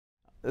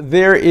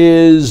There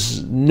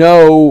is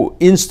no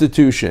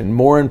institution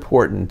more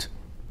important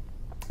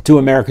to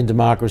American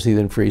democracy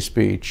than free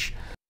speech.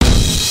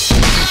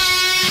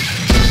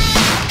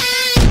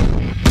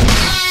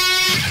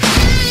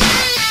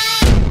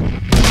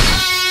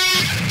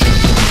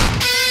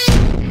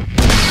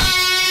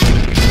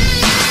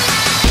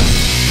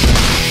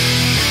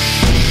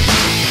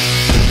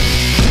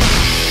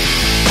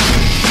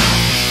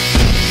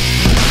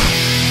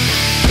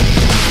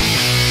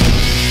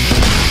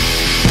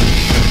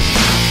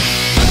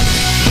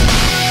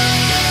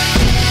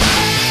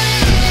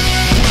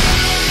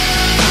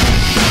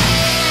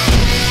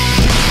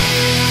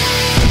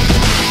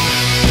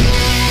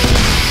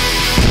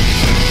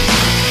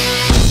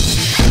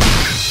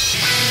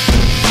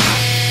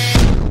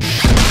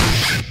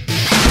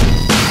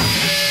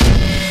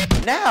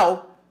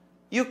 Now,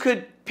 you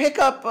could pick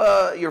up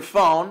your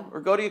phone or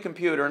go to your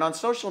computer and on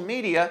social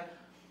media,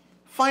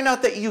 find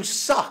out that you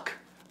suck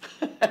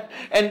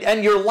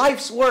and your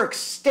life's work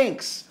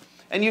stinks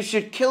and you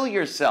should kill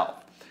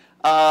yourself.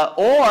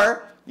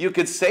 Or you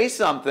could say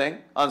something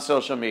on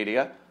social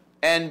media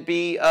and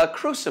be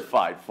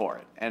crucified for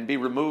it and be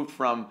removed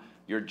from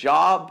your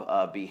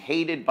job, be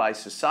hated by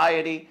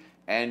society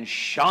and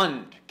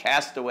shunned,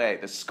 cast away.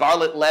 The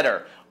scarlet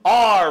letter,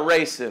 are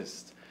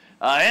racist.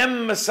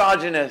 Am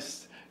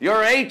misogynist,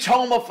 you're age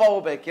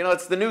homophobic. You know,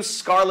 it's the new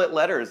scarlet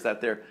letters that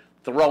they're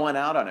throwing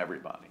out on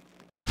everybody.